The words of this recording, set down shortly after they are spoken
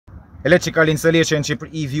Electrical installation, Triple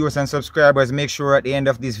E viewers and subscribers, make sure at the end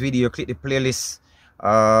of this video click the playlist,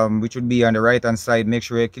 which would be on the right hand side. Make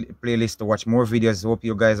sure you click the playlist to watch more videos. Hope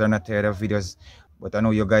you guys are not tired of videos, but I know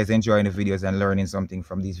you guys enjoying the videos and learning something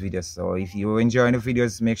from these videos. So if you enjoy the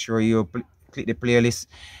videos, make sure you click the playlist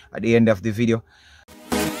at the end of the video.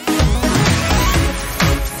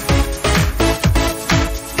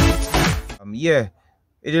 Yeah,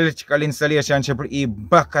 electrical installation, Triple E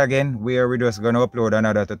back again, where we're just gonna upload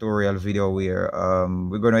another tutorial video where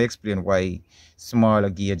we're gonna explain why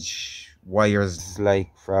smaller gauge wires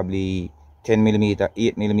like probably 10mm,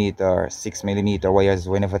 8mm, 6mm wires,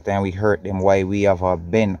 whenever time we hurt them, why we have a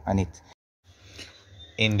bend on it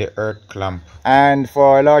in the earth clamp. And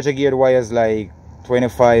for larger gauge wires like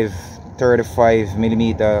 25,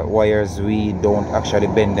 35mm wires, we don't actually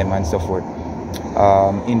bend them and so forth.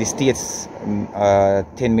 In the States,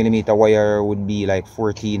 10mm wire would be like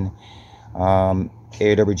 14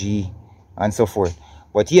 AWG and so forth.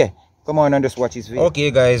 But yeah, come on and just watch this video.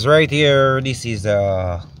 Okay guys, right here, this is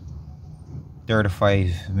a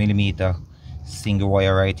 35mm single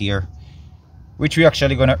wire right here, which we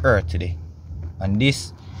actually gonna earth today. And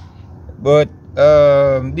this, but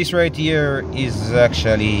this right here is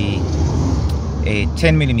actually a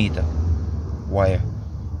 10mm wire,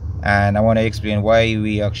 and I want to explain why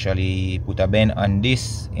we actually put a bend on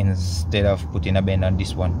this instead of putting a bend on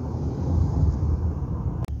this one.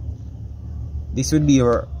 This would be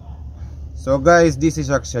our, so guys, this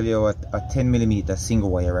is actually a 10mm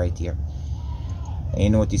single wire right here, and you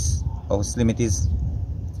notice how slim it is.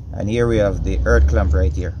 And here we have the earth clamp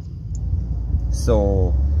right here.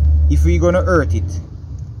 So if we're gonna earth it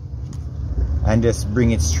and just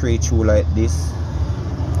bring it straight through like this,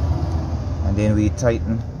 and then we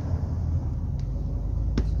tighten,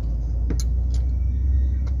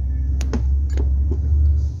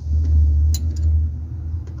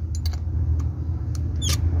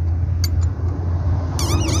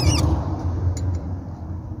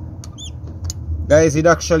 guys, it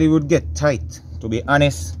actually would get tight, to be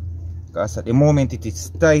honest, because at the moment it is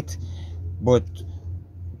tight. But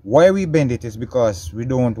why we bend it is because we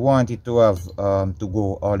don't want it to have to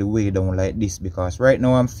go all the way down like this, because right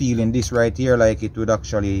now I'm feeling this right here like it would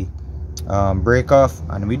actually break off,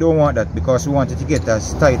 and we don't want that, because we want it to get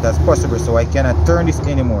as tight as possible. So I cannot turn this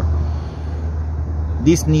anymore.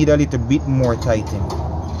 This need a little bit more tightening.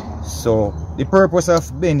 So the purpose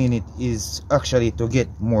of bending it is actually to get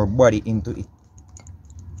more body into it.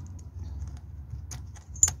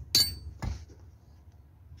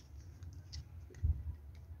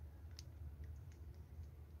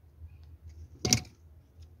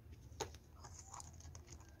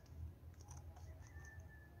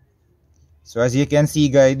 So as you can see,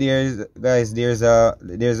 guys, there's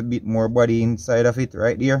a bit more body inside of it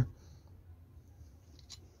right there.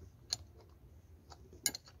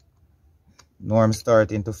 Now I'm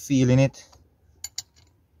starting to feeling it.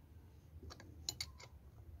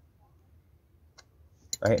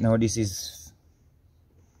 Right now this is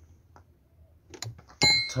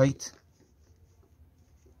tight.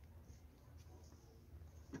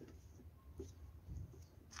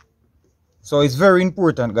 So it's very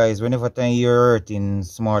important, guys, whenever time you're earthing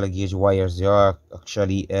smaller gauge wires, you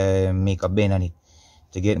actually make a bend on it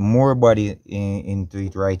to get more body into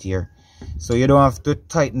it right here. So you don't have to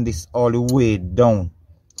tighten this all the way down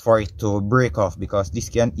for it to break off, because this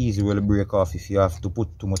can easily break off if you have to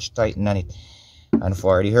put too much tightening on it. And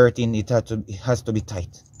for the earthing, it has to be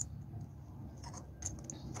tight.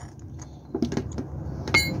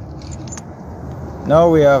 Now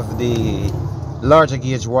we have the larger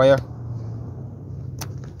gauge wire.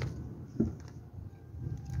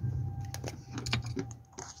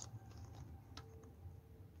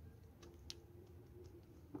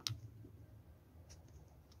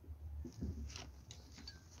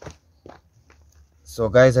 So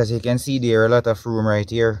guys, as you can see, there are a lot of room right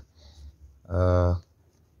here, and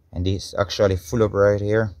this actually full up right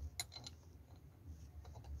here.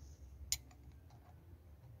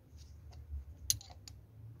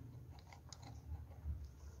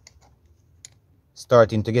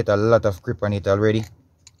 Starting to get a lot of grip on it already.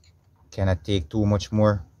 Cannot take too much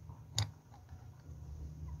more.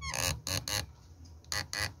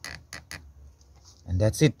 And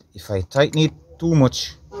that's it. If I tighten it too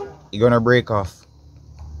much, it's gonna break off.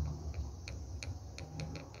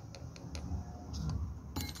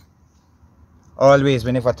 Always,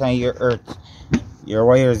 whenever time you earth your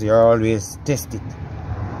wires, you always test it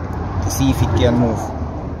to see if it can move.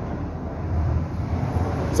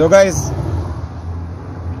 So guys,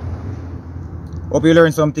 hope you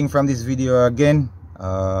learned something from this video again.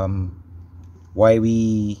 Why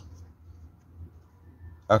we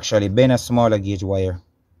actually bend a smaller gauge wire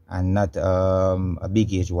and not a big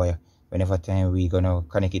gauge wire whenever time we gonna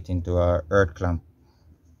connect it into our earth clamp.